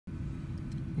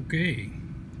Okay,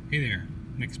 hey there.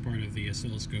 Next part of the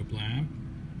oscilloscope lab.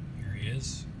 Here he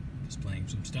is, displaying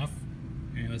some stuff.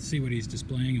 And let's see what he's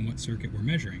displaying and what circuit we're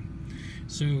measuring.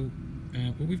 So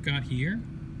what we've got here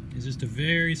is just a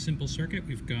very simple circuit.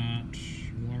 We've got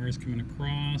wires coming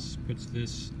across, puts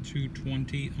this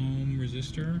 220 ohm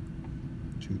resistor,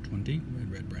 220,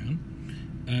 red, brown,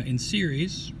 in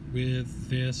series with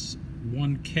this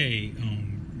 1K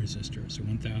ohm resistor, so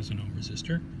 1000 ohm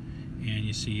resistor. And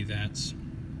you see that's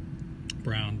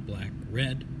brown, black,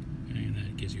 red, and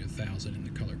that gives you 1000 in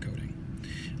the color coding.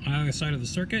 On the other side of the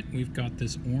circuit, we've got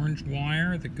this orange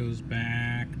wire that goes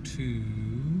back to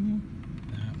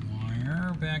that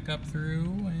wire, back up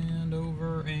through and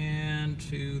over and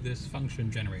to this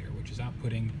function generator, which is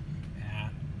outputting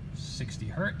at 60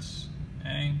 hertz.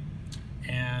 Okay?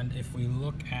 And if we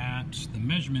look at the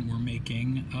measurement we're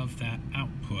making of that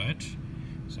output,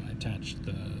 so I attached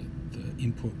the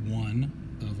input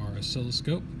 1 of our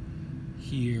oscilloscope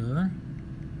here,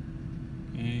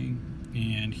 okay,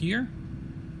 and here,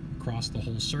 across the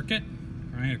whole circuit,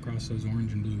 right, across those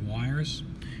orange and blue wires.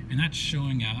 And that's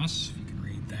showing us, if you can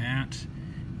read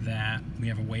that we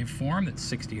have a waveform that's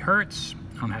 60 hertz.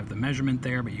 I don't have the measurement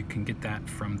there, but you can get that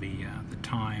from the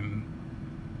time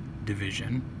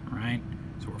division, right?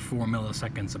 So we're 4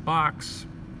 milliseconds a box.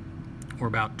 We're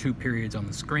about 2 periods on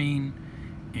the screen,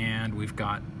 and we've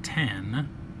got 10,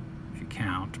 if you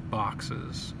count,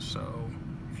 boxes. So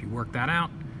if you work that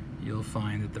out, you'll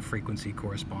find that the frequency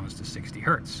corresponds to 60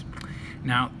 hertz.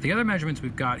 Now, the other measurements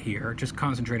we've got here, just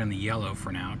concentrate on the yellow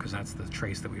for now, because that's the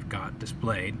trace that we've got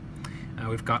displayed.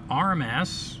 We've got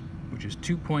RMS, which is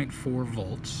 2.4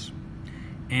 volts,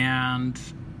 and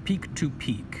peak to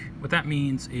peak. What that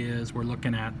means is we're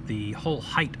looking at the whole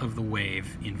height of the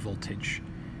wave in voltage,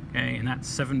 okay, and that's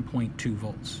 7.2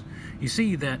 volts. You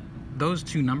see that those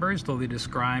two numbers, though they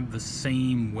describe the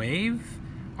same wave,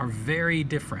 are very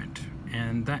different,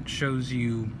 and that shows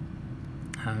you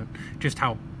just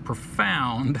how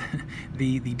profound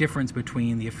the difference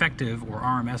between the effective or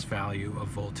RMS value of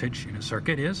voltage in a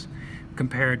circuit is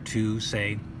compared to,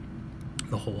 say,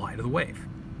 the whole height of the wave.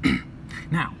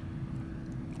 Now,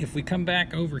 if we come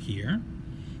back over here,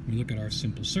 we look at our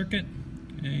simple circuit,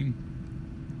 okay,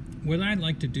 what I'd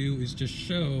like to do is just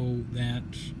show that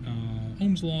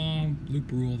Ohm's law,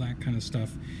 loop rule, that kind of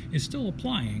stuff is still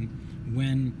applying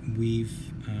when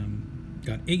we've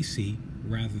got AC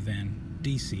rather than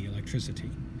DC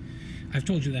electricity. I've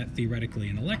told you that theoretically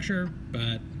in a lecture,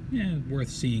 but yeah, worth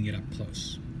seeing it up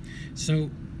close.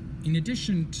 So in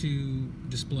addition to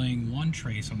displaying one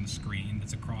trace on the screen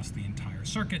that's across the entire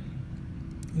circuit,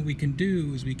 what we can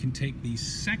do is we can take the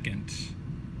second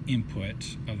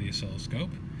input of the oscilloscope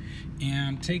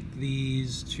and take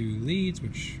these two leads,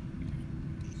 which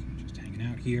are just hanging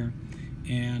out here,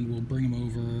 and we'll bring them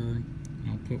over.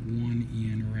 I'll put one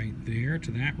in right there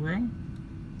to that row.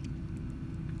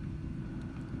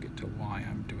 We'll get to why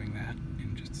I'm doing that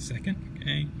in just a second,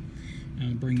 okay?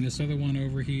 I'll bring this other one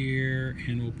over here,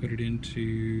 and we'll put it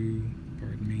into,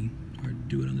 pardon me, hard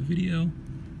to do it on the video.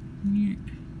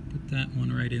 Put that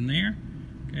one right in there.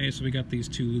 Okay, so we got these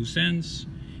two loose ends,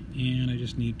 and I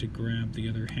just need to grab the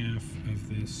other half of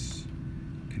this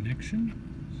connection.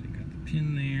 So you got the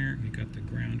pin there, you got the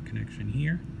ground connection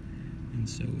here, and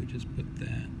so we just put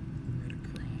that right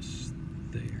across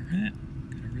there.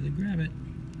 Gotta really grab it.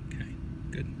 Okay,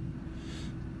 good.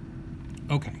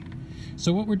 Okay,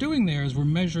 so what we're doing there is we're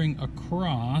measuring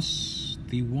across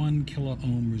the 1 kilo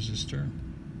ohm resistor,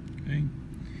 okay,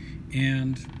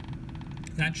 and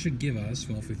that should give us,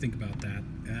 well, if we think about that,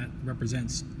 that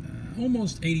represents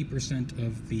almost 80%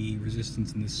 of the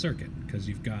resistance in this circuit, because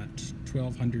you've got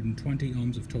 1220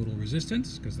 ohms of total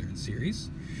resistance, because they're in series,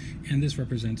 and this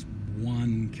represents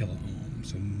 1 kilo ohm,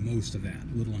 so most of that,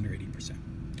 a little under 80%.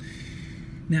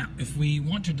 Now, if we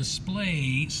want to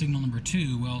display signal number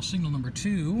 2, well, signal number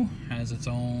 2 has its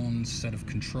own set of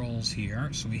controls here,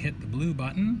 so we hit the blue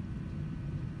button,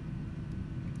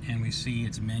 and we see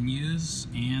its menus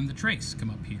and the trace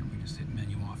come up here. We just hit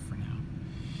menu off for now.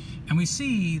 And we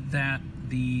see that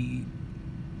the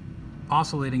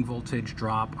oscillating voltage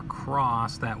drop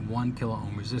across that 1 kilo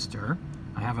ohm resistor,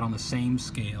 I have it on the same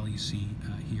scale you see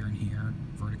here and here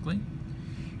vertically.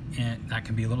 And that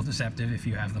can be a little deceptive if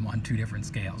you have them on two different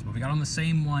scales. But we got on the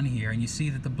same one here, and you see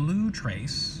that the blue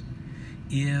trace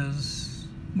is,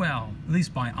 well, at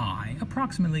least by eye,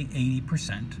 approximately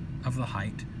 80% of the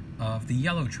height of the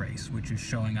yellow trace, which is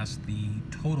showing us the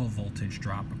total voltage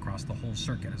drop across the whole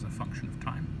circuit as a function of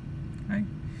time. Okay?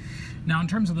 Now, in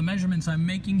terms of the measurements I'm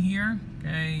making here,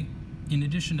 okay, in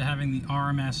addition to having the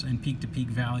RMS and peak-to-peak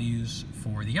values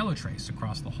for the yellow trace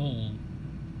across the whole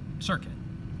circuit,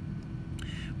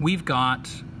 we've got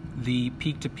the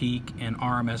peak-to-peak and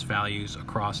RMS values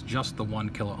across just the 1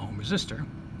 kilo ohm resistor.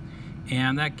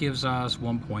 And that gives us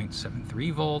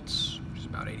 1.73 volts, which is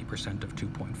about 80% of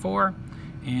 2.4,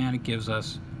 and it gives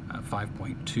us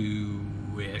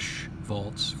 5.2-ish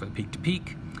volts for the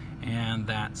peak-to-peak, and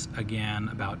that's, again,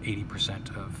 about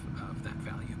 80% of that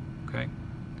value, okay?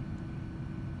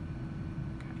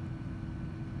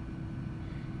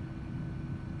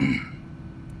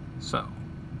 So,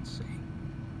 let's see,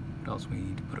 what else we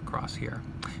need to put across here?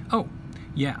 Oh,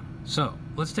 yeah, so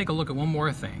let's take a look at one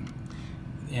more thing.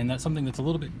 And that's something that's a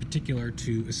little bit particular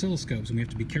to oscilloscopes and we have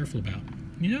to be careful about.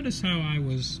 You notice how I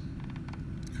was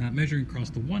measuring across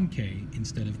the 1K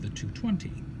instead of the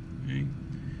 220. Okay?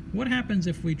 What happens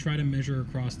if we try to measure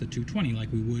across the 220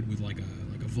 like we would with like a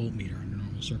voltmeter under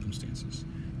normal circumstances?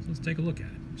 So let's take a look at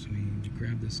it. So we need to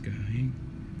grab this guy,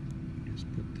 just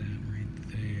put that right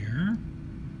there.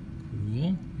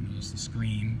 Cool. You notice the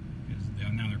screen is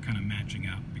now they're kind of matching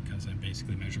up because I'm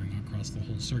basically measuring across the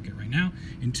whole circuit right now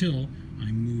until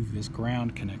I move this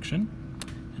ground connection,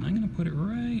 and I'm going to put it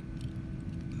right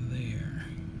there.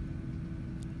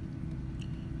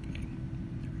 Okay,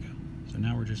 there we go. So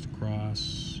now we're just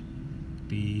across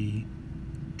the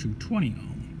 220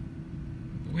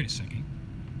 ohm. But wait a second,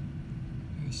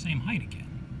 they're the same height again.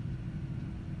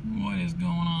 What is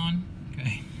going on?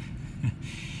 Okay,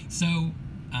 so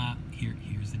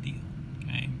here's the deal.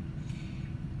 Okay,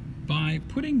 by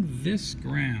putting this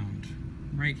ground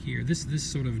right here, this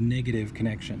sort of negative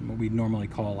connection, what we'd normally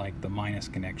call like the minus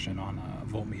connection on a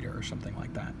voltmeter or something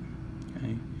like that.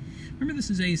 Okay, remember this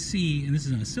is AC and this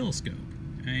is an oscilloscope.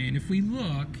 Okay, and if we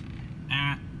look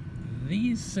at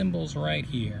these symbols right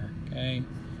here, okay,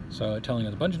 so telling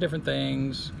us a bunch of different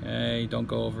things. Okay, don't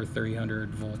go over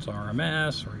 300 volts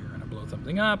RMS or you're going to blow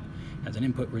something up. Has an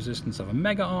input resistance of a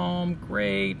mega ohm,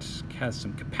 great. Has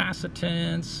some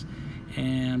capacitance,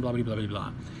 and blah, blah, blah,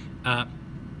 blah, blah.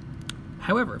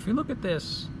 However, if you look at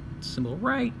this symbol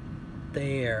right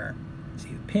there, see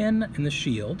the pin and the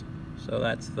shield. So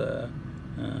that's the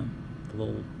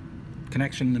little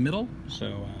connection in the middle.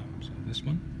 So this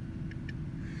one.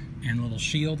 And the little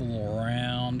shield, the little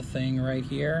round thing right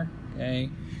here,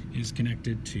 okay, is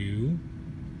connected to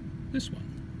this one,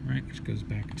 right? Which goes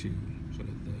back to sort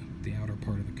of the outer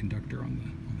part of the conductor on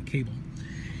the cable.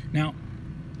 Now,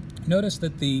 notice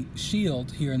that the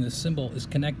shield here in this symbol is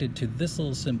connected to this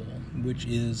little symbol, which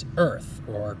is earth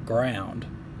or ground.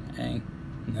 Okay?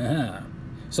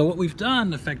 So what we've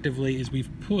done effectively is we've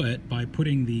put, by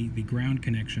putting the ground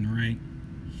connection right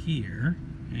here,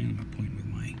 and I'm going to point with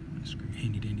my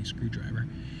handy dandy screwdriver,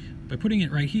 by putting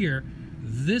it right here,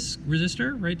 this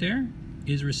resistor right there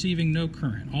is receiving no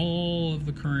current. All of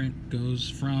the current goes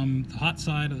from the hot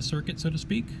side of the circuit, so to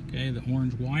speak, okay, the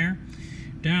orange wire,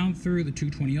 down through the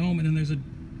 220 ohm, and then there's a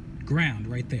ground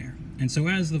right there. And so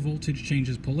as the voltage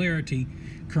changes polarity,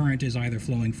 current is either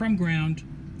flowing from ground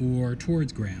or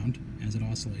towards ground as it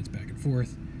oscillates back and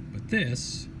forth, but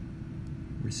this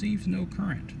receives no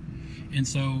current. And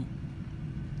so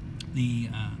the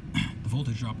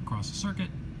voltage drop across the circuit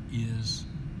is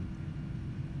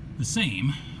the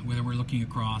same whether we're looking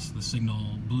across the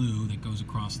signal blue that goes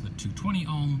across the 220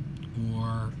 ohm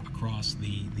or across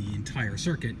the entire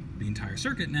circuit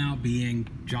now being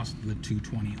just the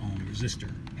 220 ohm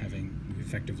resistor, having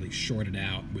effectively shorted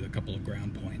out with a couple of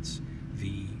ground points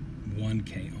the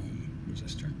 1K ohm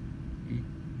resistor.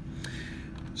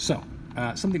 So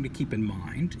something to keep in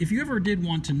mind, if you ever did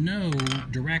want to know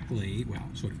directly, well,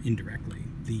 sort of indirectly,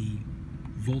 the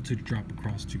voltage drop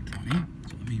across 220,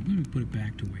 so let me put it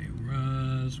back to where it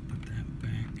was, put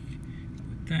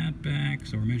that back,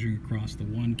 so we're measuring across the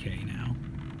 1K now,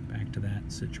 back to that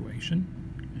situation,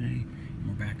 okay, and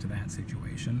we're back to that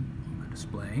situation on the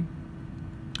display.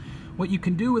 What you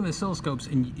can do with oscilloscopes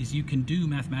is you can do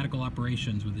mathematical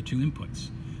operations with the two inputs.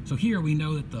 So here we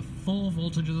know that the full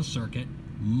voltage of the circuit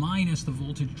minus the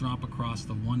voltage drop across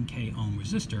the 1K ohm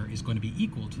resistor is going to be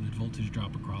equal to the voltage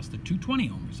drop across the 220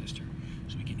 ohm resistor.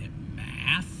 So we can hit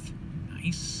math,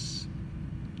 nice,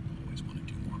 always want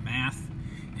to do more math,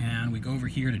 and we go over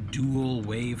here to dual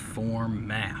waveform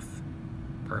math,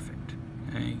 perfect,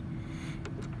 okay.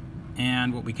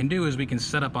 And what we can do is we can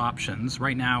set up options.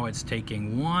 Right now it's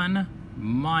taking 1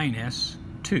 minus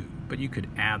 2, but you could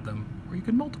add them or you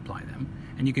could multiply them,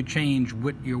 and you could change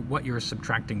what you're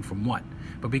subtracting from what.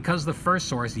 But because the first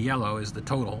source, yellow, is the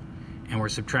total, and we're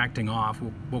subtracting off,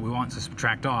 what we want to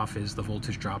subtract off is the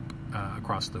voltage drop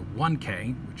across the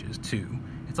 1K, which is 2.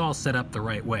 It's all set up the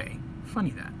right way.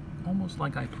 Funny that, almost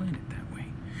like I planned it that way.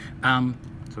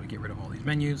 So we get rid of all these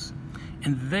menus.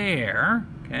 And there,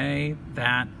 okay,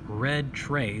 that red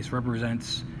trace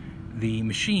represents the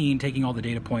machine taking all the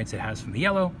data points it has from the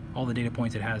yellow, all the data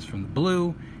points it has from the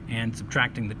blue, and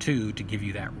subtracting the two to give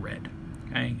you that red.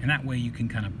 Okay? And that way you can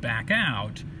kind of back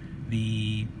out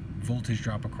the voltage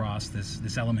drop across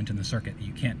this element in the circuit.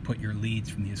 You can't put your leads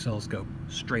from the oscilloscope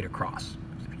straight across.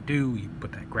 If you do, you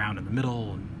put that ground in the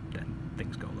middle, and then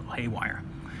things go a little haywire.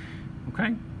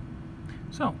 Okay?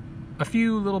 So, a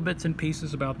few little bits and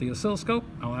pieces about the oscilloscope.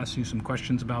 I'll ask you some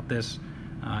questions about this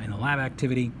in the lab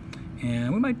activity.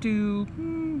 And we might do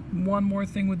one more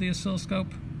thing with the oscilloscope.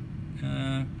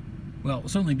 Well, we'll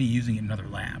certainly be using it in other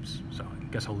labs. So I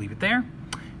guess I'll leave it there.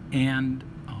 And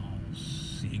I'll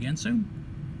see you again soon.